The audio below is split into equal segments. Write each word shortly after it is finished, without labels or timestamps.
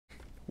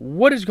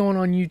What is going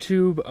on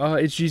YouTube?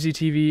 It's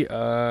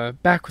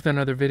GZTV, back with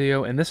another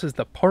video, and this is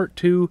the part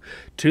 2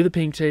 to the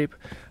pink tape.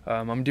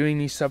 I'm doing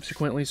these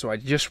subsequently, so I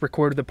just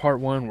recorded the part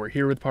 1. We're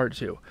here with part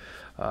 2.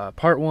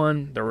 Part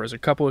 1, there was a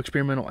couple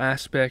experimental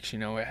aspects, you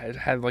know, it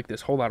had like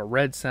this whole lot of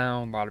red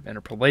sound, a lot of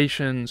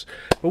interpolations,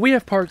 but we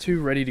have part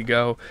 2 ready to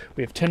go.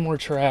 We have 10 more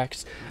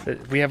tracks.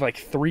 We have like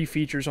 3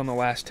 features on the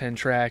last 10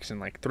 tracks and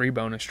like 3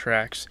 bonus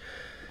tracks.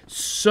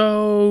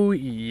 So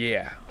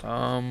yeah,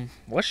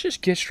 let's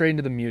just get straight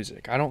into the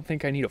music. I don't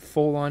think I need a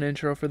full-on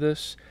intro for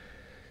this.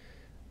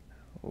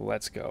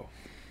 Let's go.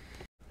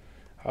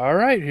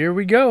 Alright, here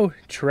we go.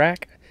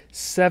 Track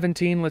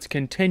 17. Let's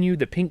continue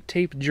the pink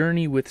tape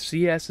journey with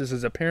CS. This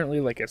is apparently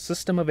like a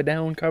System of a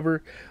Down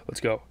cover. Let's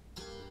go.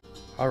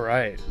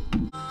 Alright.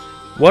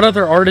 What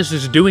other artist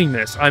is doing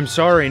this? I'm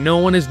sorry, no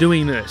one is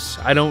doing this.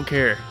 I don't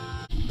care.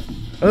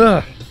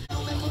 Ugh.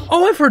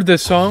 Oh, I've heard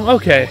this song.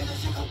 Okay.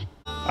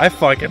 I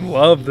fucking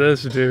love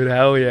this, dude.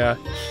 Hell yeah.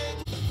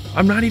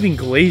 I'm not even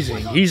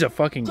glazing. He's a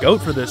fucking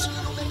goat for this.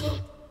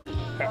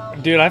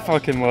 Dude, I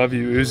fucking love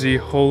you, Uzi.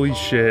 Holy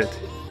shit.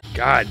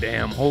 God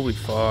damn. Holy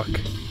fuck.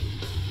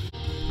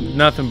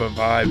 Nothing but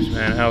vibes,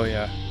 man. Hell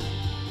yeah.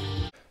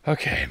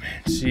 Okay,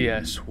 man.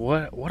 CS.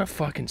 What a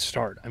fucking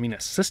start. I mean, a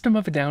System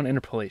of a Down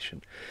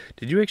interpolation.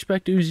 Did you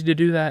expect Uzi to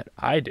do that?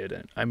 I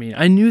didn't. I mean,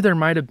 I knew there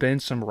might have been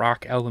some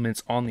rock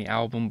elements on the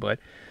album, but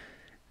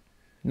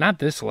not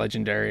this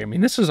legendary. I mean,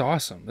 this is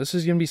awesome. This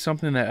is going to be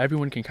something that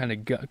everyone can kind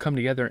of come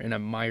together and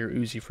admire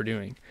Uzi for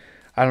doing.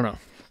 I don't know.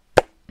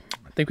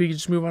 I think we can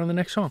just move on to the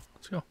next song.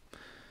 Let's go.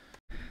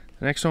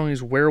 The next song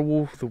is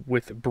Werewolf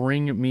with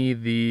Bring Me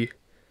the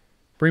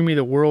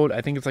World. I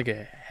think it's like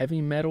a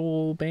heavy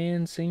metal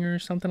band singer or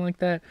something like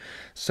that.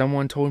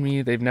 Someone told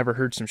me they've never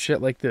heard some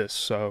shit like this,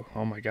 so,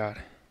 oh my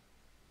god.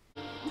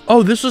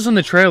 Oh, this was in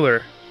the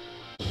trailer.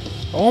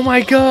 Oh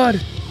my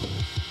god.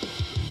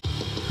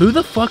 Who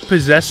the fuck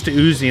possessed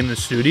Uzi in the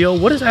studio?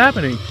 What is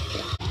happening?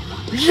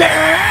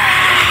 Yeah!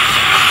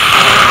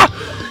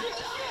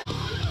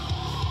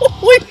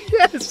 Oh,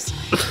 yes!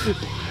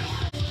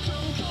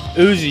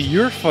 Uzi,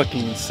 you're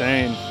fucking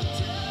insane.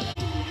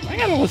 I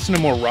gotta listen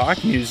to more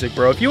rock music,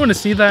 bro. If you want to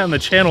see that on the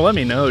channel, let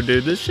me know,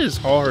 dude. This shit's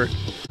hard.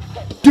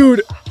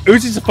 Dude,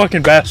 Uzi's the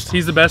fucking best.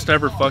 He's the best to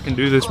ever fucking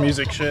do this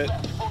music shit.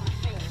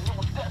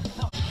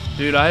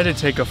 Dude, I had to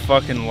take a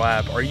fucking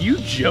lap. Are you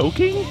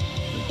joking?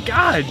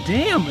 God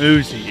damn,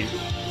 Uzi.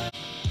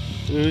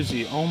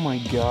 Uzi, oh my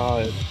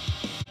god.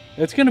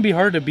 It's gonna be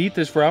hard to beat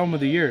this for Album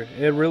of the Year.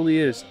 It really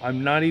is.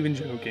 I'm not even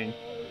joking.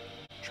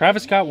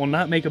 Travis Scott will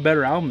not make a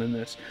better album than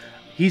this.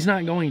 He's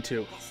not going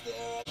to.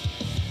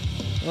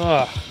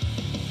 Ugh.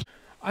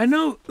 I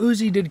know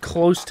Uzi did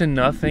close to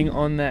nothing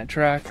on that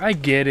track. I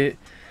get it.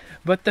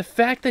 But the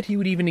fact that he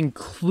would even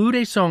include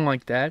a song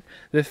like that,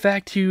 the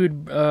fact he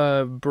would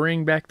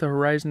bring back the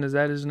Horizon, is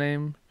that his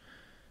name?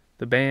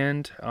 The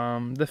band,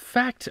 the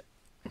fact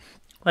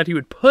that he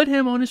would put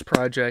him on his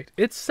project,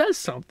 it says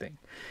something.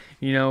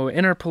 You know,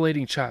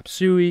 interpolating Chop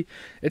Suey,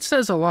 it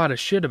says a lot of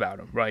shit about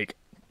him. Like,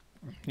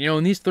 you know,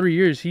 in these 3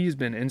 years, he's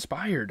been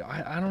inspired.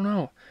 I don't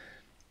know.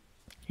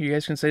 You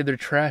guys can say they're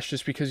trash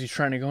just because he's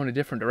trying to go in a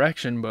different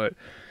direction, but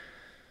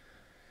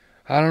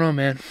I don't know,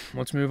 man.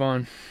 Let's move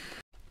on.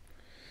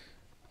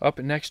 Up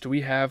next,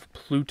 we have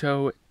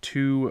Pluto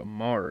to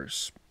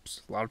Mars.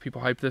 A lot of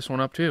people hype this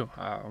one up, too.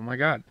 Oh, my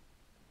God.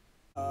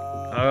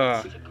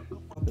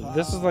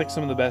 This is like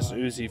some of the best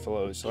Uzi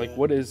flows. Like,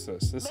 what is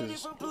this? This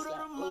is...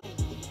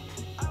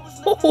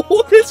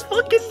 Oh, this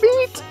fucking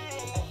beat!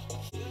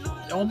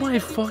 Oh my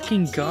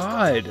fucking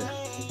god.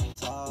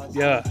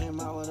 Yeah.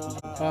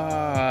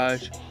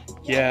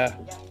 Yeah.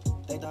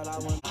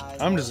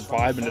 I'm just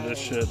vibing to this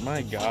shit.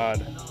 My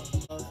god.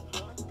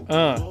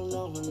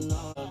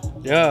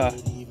 Yeah.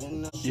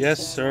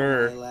 Yes,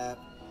 sir.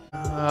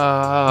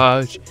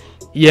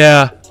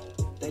 Yeah.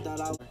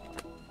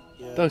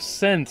 Those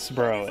synths,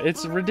 bro.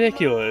 It's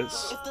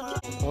ridiculous.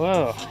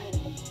 Whoa.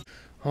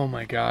 Oh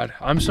my god.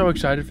 I'm so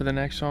excited for the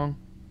next song.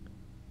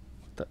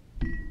 What the...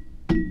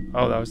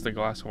 Oh, that was the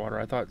glass of water.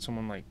 I thought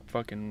someone like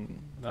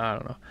fucking... I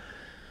don't know.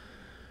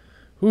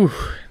 Ooh.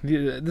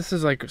 This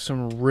is like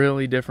some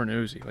really different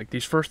Uzi. Like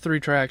these first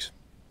 3 tracks,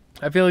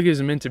 I feel like it's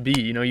meant to be.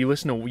 You know, you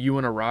listen to You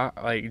Wanna Rock,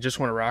 like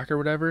Just Wanna Rock or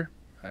whatever.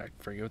 I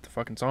forget what the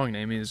fucking song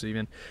name is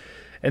even.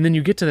 And then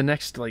you get to the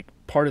next like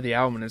part of the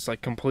album and it's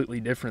like completely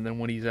different than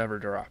what he's ever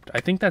dropped.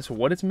 I think that's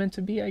what it's meant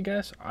to be, I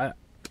guess. I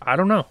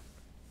don't know.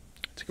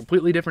 It's a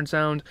completely different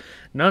sound.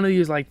 None of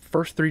these like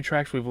first 3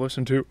 tracks we've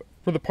listened to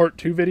for the part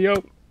 2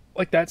 video,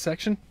 like that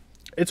section,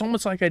 it's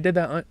almost like I did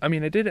that. I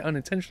mean, I did it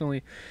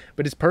unintentionally,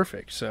 but it's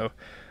perfect. So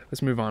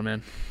let's move on,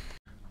 man.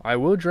 I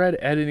will dread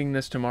editing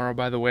this tomorrow,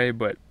 by the way,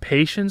 but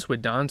Patience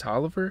with Don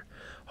Toliver.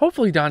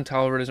 Hopefully Don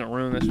Toliver doesn't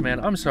ruin this,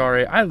 man. I'm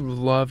sorry. I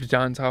loved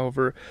Don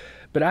Toliver.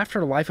 But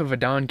after Life of a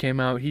Don came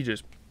out, he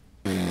just...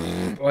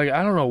 Like,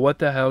 I don't know what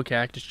the hell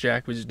Cactus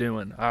Jack was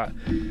doing. I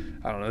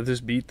don't know. This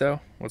beat, though.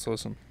 Let's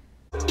listen.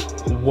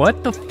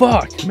 What the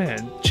fuck,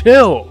 man?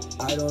 Chill.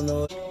 I don't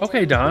know.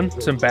 Okay, Don.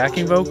 Some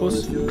backing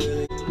vocals.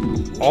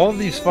 All of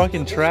these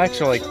fucking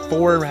tracks are like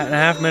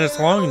 4.5 minutes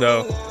long,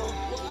 though.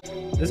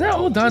 Is that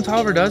all Don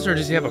Toliver does, or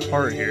does he have a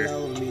part here?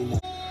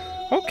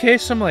 Okay,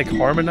 some like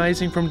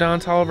harmonizing from Don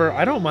Toliver.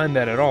 I don't mind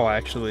that at all,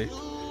 actually.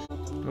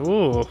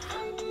 Ooh.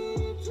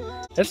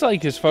 That's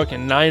like his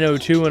fucking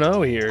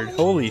 90210 here.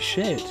 Holy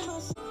shit.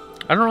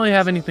 I don't really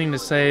have anything to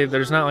say.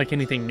 There's not like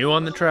anything new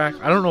on the track.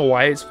 I don't know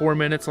why it's 4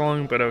 minutes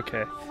long, but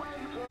okay.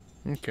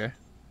 Okay.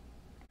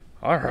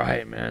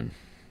 Alright, man.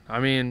 I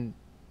mean,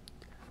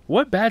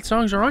 what bad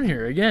songs are on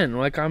here? Again,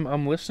 like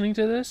I'm listening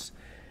to this,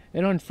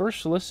 and on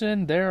first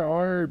listen, there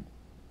are...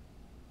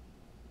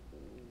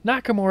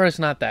 Nakamura's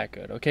not that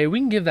good, okay? We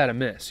can give that a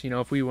miss, you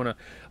know, if we want to,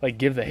 like,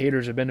 give the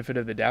haters a benefit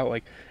of the doubt.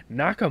 Like,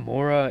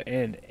 Nakamura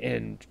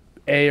and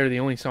A are the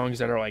only songs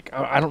that are, like,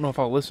 I don't know if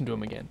I'll listen to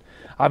them again.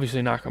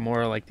 Obviously,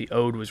 Nakamura, like, the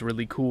Ode was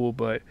really cool,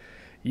 but,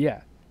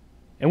 yeah.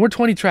 And we're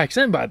 20 tracks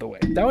in, by the way.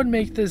 That would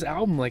make this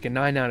album, like, a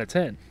 9 out of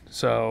 10.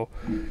 So,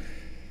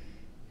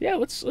 yeah,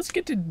 let's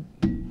get to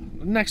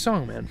the next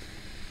song, man.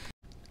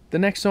 The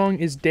next song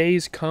is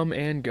Days Come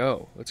and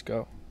Go. Let's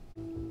go.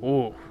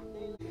 Ooh.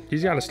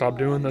 He's got to stop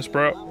doing this,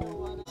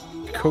 bro.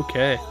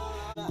 Okay.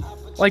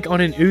 Like on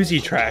an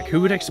Uzi track,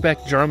 who would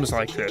expect drums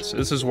like this?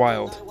 This is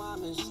wild.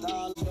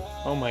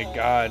 Oh my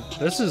god.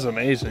 This is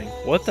amazing.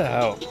 What the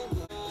hell?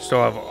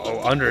 Still have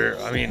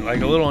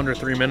like a little under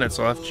 3 minutes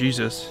left.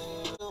 Jesus.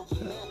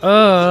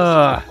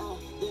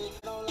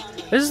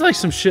 This is like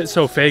some shit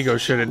Sofago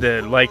should have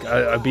did. Like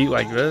a beat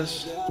like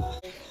this.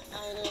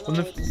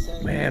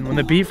 When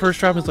the beat first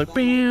dropped, it's like,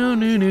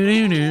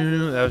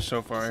 that was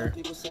so fire.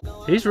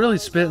 He's really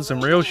spitting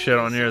some real shit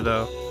on here,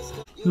 though.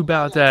 Who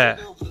about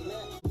that?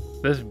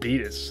 This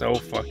beat is so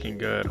fucking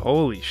good.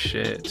 Holy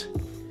shit.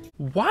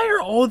 Why are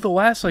all the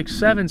last, like,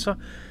 10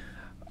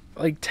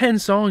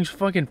 songs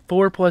fucking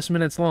 4+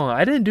 minutes long?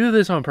 I didn't do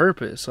this on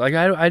purpose. Like,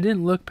 I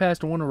didn't look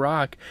past Wanna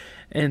Rock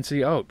and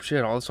see, oh,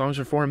 shit, all the songs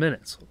are 4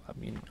 minutes. I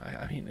mean,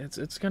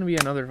 it's gonna be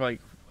another,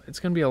 like, it's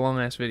going to be a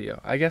long-ass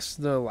video. I guess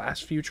the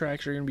last few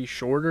tracks are going to be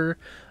shorter.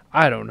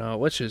 I don't know.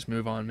 Let's just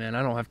move on, man.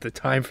 I don't have the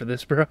time for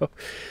this, bro.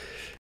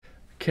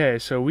 Okay,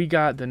 so we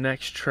got the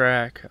next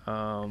track.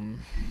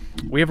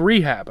 We have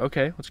Rehab.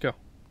 Okay, let's go.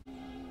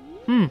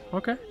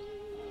 Okay.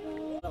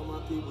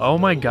 Oh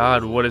my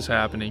god, what is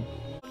happening?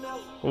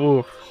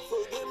 Ooh.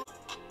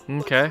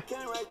 Okay.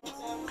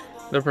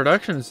 The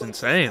production is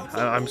insane.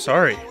 I'm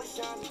sorry.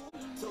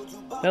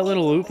 That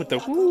little loop with the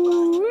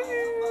woo.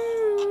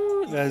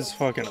 That is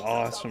fucking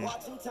awesome.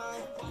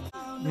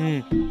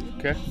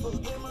 Okay.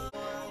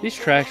 These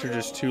tracks are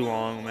just too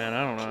long, man.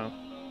 I don't know.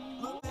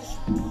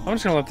 I'm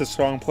just gonna let this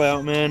song play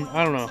out, man.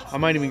 I don't know. I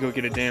might even go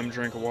get a damn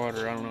drink of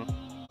water. I don't know.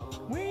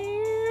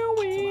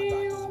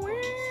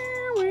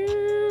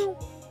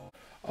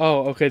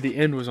 Oh, okay. The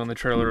end was on the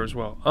trailer as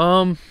well.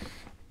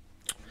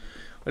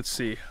 Let's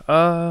see.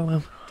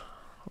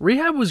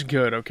 Rehab was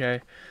good,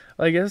 okay?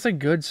 Like, it's a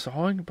good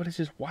song, but it's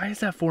just, why is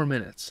that 4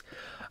 minutes?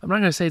 I'm not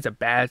gonna say it's a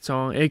bad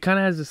song. It kind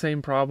of has the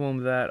same problem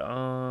that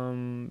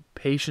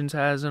Patience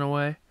has in a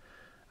way.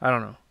 I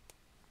don't know.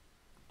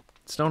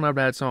 It's still not a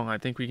bad song. I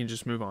think we can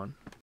just move on.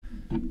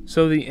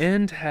 So the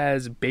end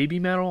has Baby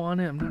Metal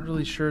on it. I'm not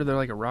really sure. They're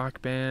like a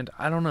rock band.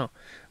 I don't know.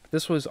 But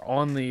this was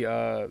on the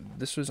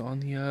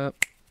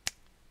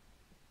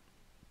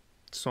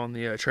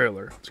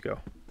trailer. Let's go.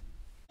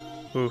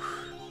 Oof.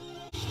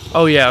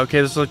 Oh yeah.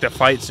 Okay. This is like the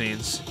fight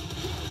scenes.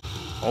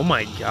 Oh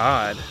my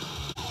god.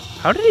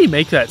 How did he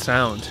make that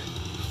sound?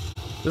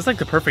 This is like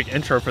the perfect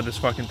intro for this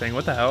fucking thing.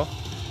 What the hell?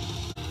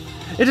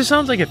 It just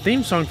sounds like a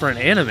theme song for an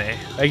anime.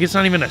 Like, it's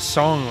not even a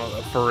song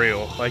for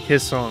real. Like,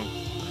 his song.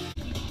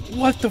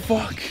 What the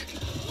fuck?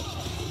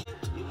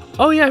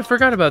 Oh yeah, I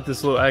forgot about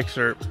this little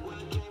excerpt.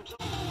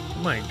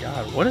 Oh my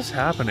god, what is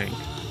happening?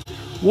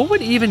 What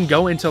would even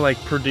go into, like,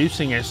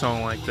 producing a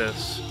song like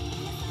this?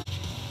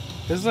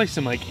 This is like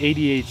some, like,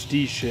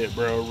 ADHD shit,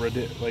 bro.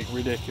 Like,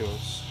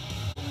 ridiculous.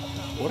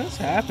 What is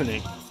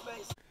happening?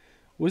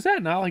 Was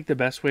that not, like, the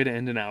best way to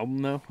end an album,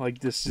 though? Like,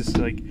 this just,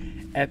 like,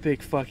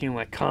 epic fucking,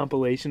 like,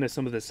 compilation of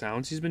some of the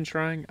sounds he's been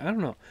trying? I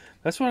don't know.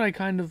 That's what I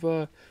kind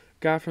of,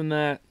 got from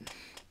that.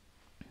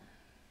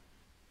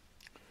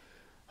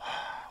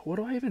 What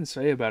do I even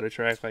say about a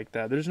track like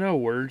that? There's no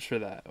words for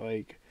that.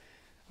 Like,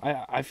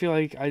 I feel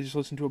like I just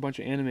listened to a bunch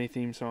of anime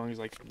theme songs,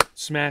 like,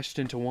 smashed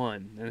into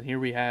one. And here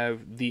we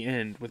have The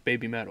End with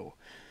Baby Metal.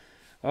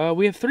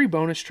 We have 3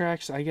 bonus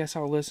tracks. I guess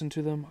I'll listen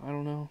to them. I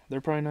don't know. They're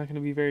probably not going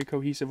to be very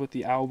cohesive with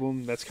the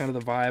album. That's kind of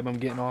the vibe I'm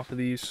getting off of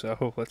these,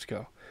 so let's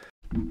go.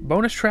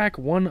 Bonus track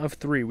 1 of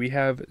 3. We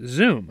have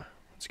Zoom.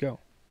 Let's go.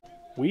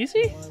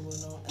 Wheezy?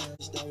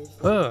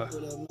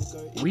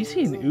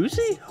 Wheezy and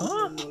Uzi?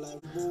 Huh?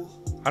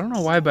 I don't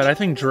know why, but I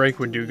think Drake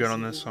would do good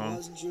on this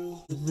song.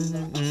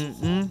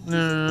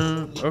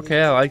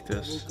 Okay, I like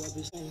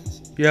this.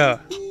 Yeah.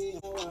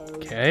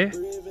 Okay.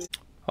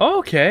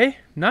 Okay,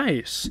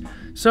 nice.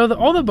 So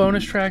all the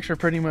bonus tracks are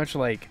pretty much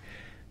like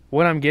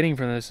what I'm getting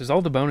from this is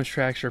all the bonus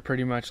tracks are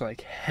pretty much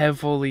like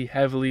heavily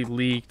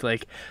leaked,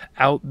 like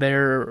out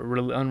there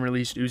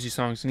unreleased Uzi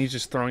songs, and he's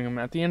just throwing them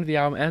at the end of the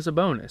album as a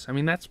bonus. I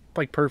mean, that's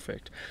like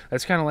perfect.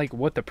 That's kind of like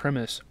what the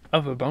premise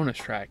of a bonus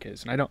track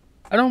is, and I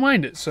don't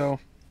mind it.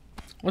 So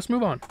let's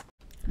move on.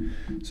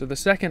 So the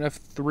second of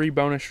 3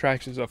 bonus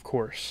tracks is Of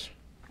Course.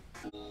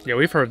 Yeah,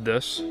 we've heard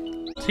this.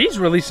 He's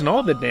releasing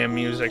all the damn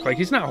music. Like,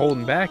 he's not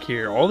holding back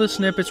here. All the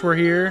snippets were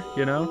here,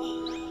 you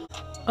know?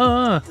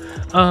 Oh,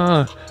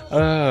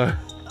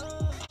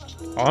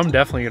 I'm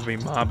definitely gonna be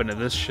mobbing to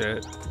this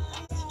shit.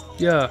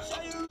 Yeah.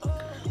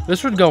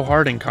 This would go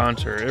hard in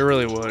concert. It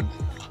really would.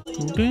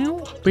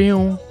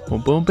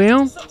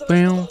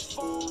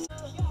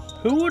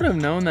 Who would have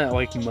known that,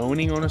 like,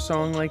 moaning on a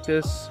song like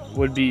this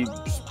would be,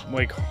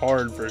 like,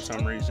 hard for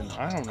some reason?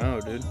 I don't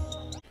know, dude.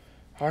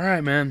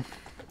 Alright, man.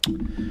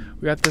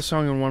 We got this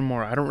song and one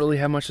more. I don't really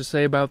have much to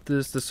say about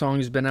this. The song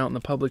has been out in the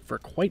public for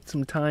quite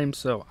some time,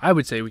 so I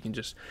would say we can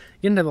just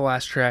get into the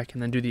last track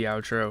and then do the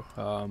outro.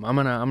 I'm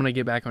gonna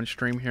get back on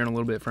stream here in a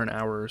little bit for an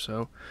hour or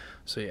so.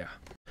 So yeah.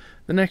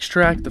 The next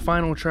track, the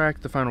final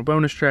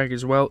bonus track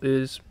as well,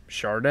 is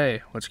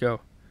Sade. Let's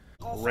go.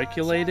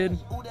 Regulated.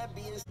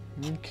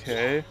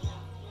 Okay.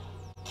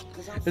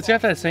 It's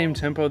got that same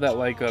tempo that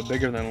like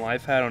Bigger Than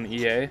Life had on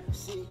EA.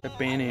 Yeah,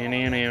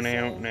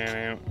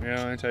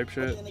 type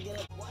shit.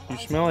 You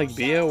smell like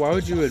Bia? Why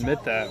would you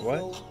admit that?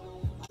 What?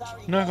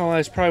 I'm not gonna lie,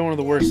 it's probably one of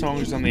the worst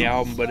songs on the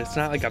album, but it's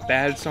not like a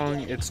bad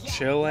song. It's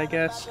chill, I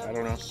guess. I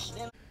don't know.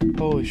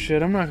 Holy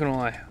shit, I'm not gonna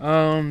lie.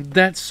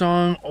 That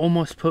song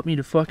almost put me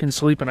to fucking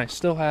sleep, and I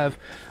still have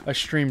a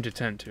stream to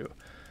tend to.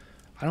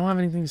 I don't have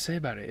anything to say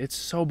about it. It's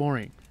so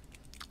boring.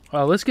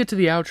 Let's get to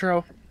the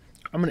outro.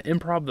 I'm gonna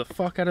improv the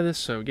fuck out of this,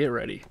 so get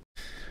ready.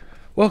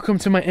 Welcome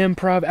to my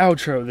improv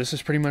outro. This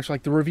is pretty much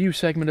like the review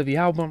segment of the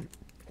album.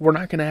 We're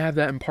not gonna have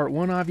that in part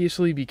 1,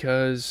 obviously,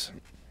 because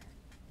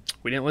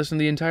we didn't listen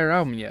to the entire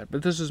album yet.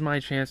 But this is my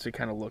chance to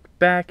kind of look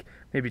back,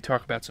 maybe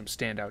talk about some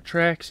standout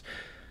tracks.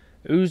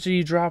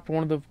 Uzi dropped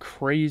one of the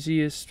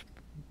craziest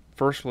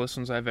first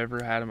listens I've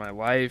ever had in my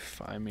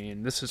life. I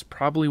mean, this is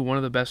probably one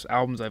of the best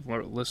albums I've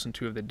listened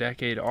to of the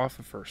decade off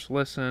of first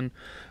listen.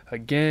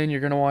 Again,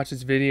 you're gonna watch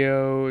this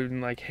video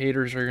and like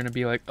haters are gonna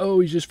be like,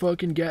 oh, he's just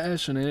fucking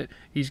gassing it.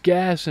 He's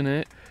gassing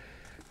it.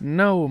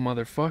 No,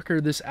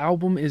 motherfucker, this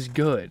album is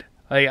good.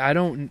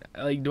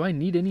 Like, do I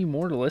need any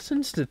more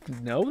listens to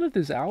know that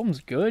this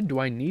album's good? Do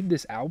I need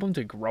this album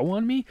to grow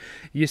on me?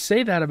 You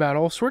say that about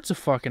all sorts of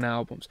fucking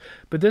albums.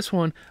 But this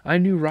one, I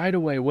knew right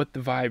away what the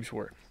vibes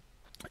were.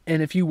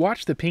 And if you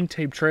watch the Pink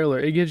Tape trailer,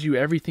 it gives you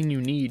everything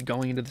you need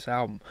going into this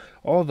album.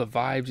 All the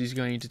vibes he's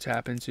going to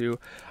tap into.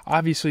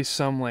 Obviously,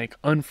 some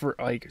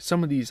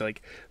some of these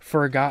like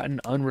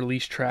forgotten,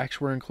 unreleased tracks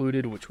were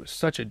included, which was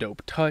such a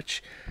dope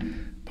touch.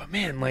 But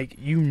man, like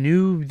you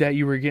knew that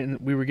we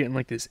were getting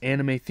like this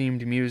anime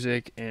themed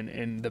music, and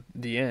in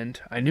the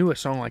end, I knew a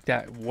song like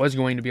that was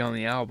going to be on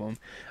the album.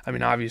 I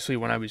mean, obviously,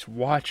 when I was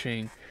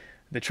watching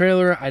the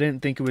trailer, I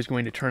didn't think it was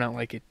going to turn out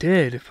like it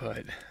did,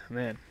 but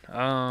man,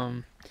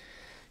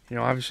 you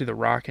know, obviously the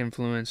rock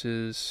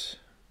influences,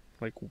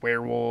 like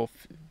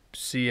Werewolf,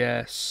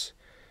 CS,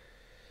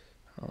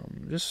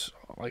 just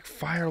like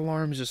Fire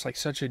Alarm is just like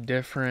such a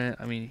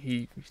different, I mean,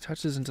 he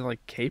touches into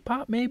like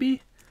K-pop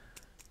maybe?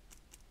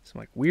 Some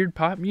like weird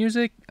pop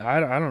music?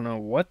 I don't know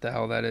what the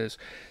hell that is.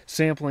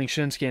 Sampling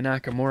Shinsuke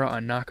Nakamura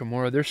on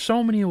Nakamura. There's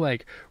so many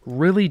like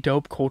really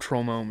dope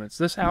cultural moments.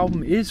 This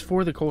album is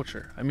for the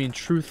culture. I mean,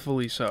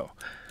 truthfully so.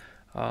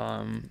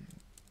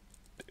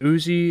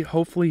 Uzi,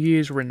 hopefully he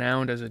is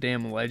renowned as a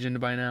damn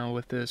legend by now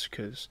with this,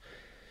 because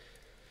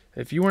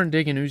if you weren't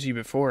digging Uzi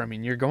before, I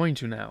mean, you're going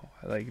to now.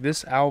 Like,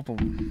 this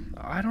album,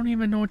 I don't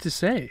even know what to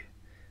say.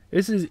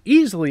 This is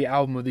easily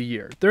album of the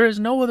year. There is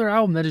no other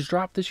album that has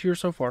dropped this year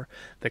so far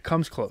that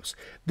comes close.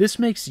 This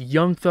makes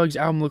Young Thug's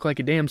album look like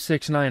a damn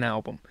 6ix9ine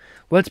album.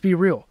 Let's be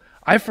real.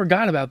 I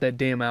forgot about that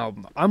damn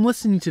album. I'm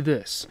listening to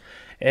this,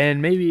 and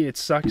maybe it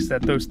sucks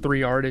that those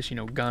 3 artists, you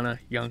know, Gunna,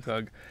 Young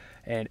Thug,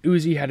 and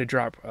Uzi had to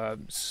drop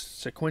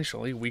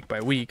sequentially, week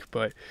by week,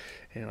 but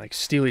and like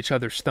steal each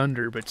other's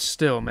thunder. But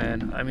still,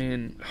 man, I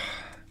mean,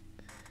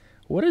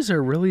 what is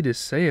there really to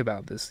say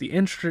about this? The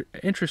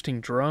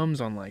interesting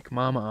drums on like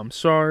Mama I'm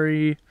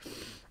Sorry,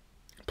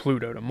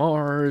 Pluto to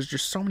Mars,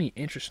 just so many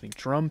interesting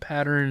drum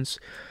patterns.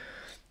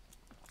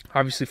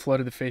 Obviously, Flood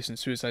of the Face and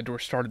Suicide Door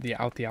started the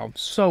album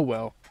so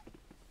well.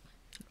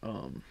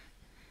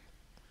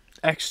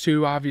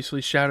 X2, obviously,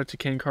 shout out to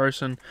Ken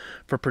Carson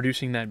for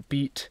producing that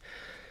beat.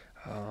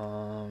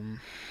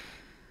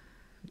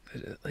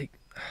 Like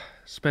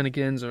Spin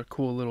Again's a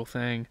cool little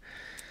thing.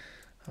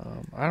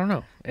 I don't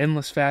know.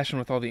 Endless Fashion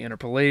with all the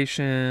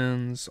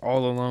interpolations.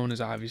 All Alone is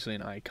obviously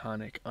an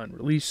iconic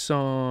unreleased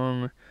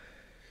song.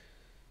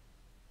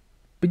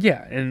 But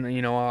yeah, and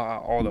you know,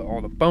 all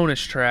the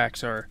bonus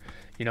tracks are,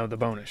 you know, the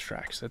bonus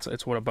tracks.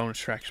 That's what a bonus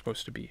track's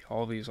supposed to be.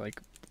 All these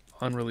like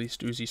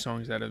unreleased Uzi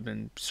songs that have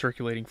been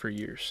circulating for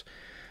years.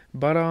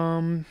 But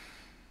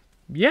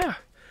yeah.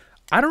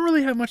 I don't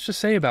really have much to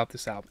say about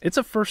this album. It's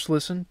a first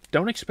listen.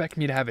 Don't expect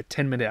me to have a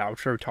 10-minute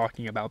outro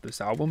talking about this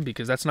album,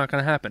 because that's not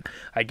going to happen.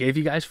 I gave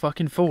you guys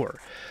fucking 4.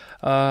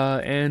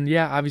 And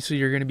yeah, obviously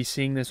you're going to be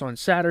seeing this on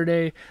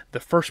Saturday. The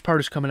first part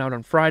is coming out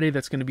on Friday.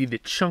 That's going to be the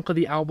chunk of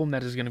the album.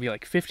 That is going to be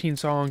like 15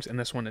 songs, and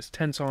this one is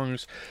 10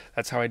 songs.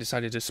 That's how I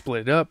decided to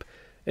split it up.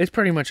 It's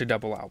pretty much a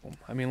double album.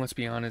 I mean, let's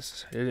be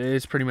honest. It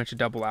is pretty much a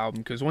double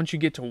album, because once you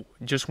get to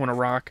Just Wanna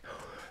Rock,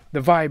 the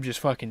vibe just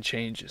fucking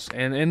changes.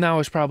 And that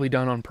was probably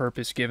done on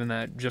purpose, given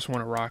that Just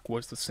Wanna Rock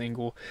was the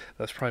single.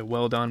 That's probably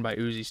well done by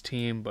Uzi's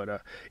team.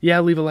 But yeah,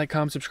 leave a like,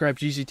 comment, subscribe.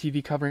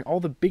 GZTV covering all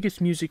the biggest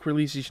music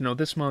releases. You know,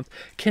 this month,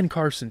 Ken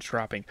Carson's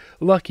dropping,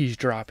 Lucky's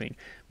dropping,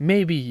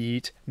 maybe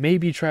Yeet,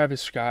 maybe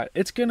Travis Scott.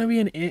 It's gonna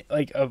be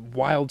like a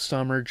wild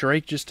summer.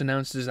 Drake just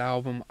announced his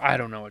album. I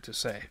don't know what to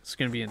say. It's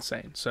gonna be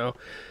insane. So,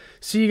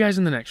 see you guys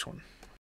in the next one.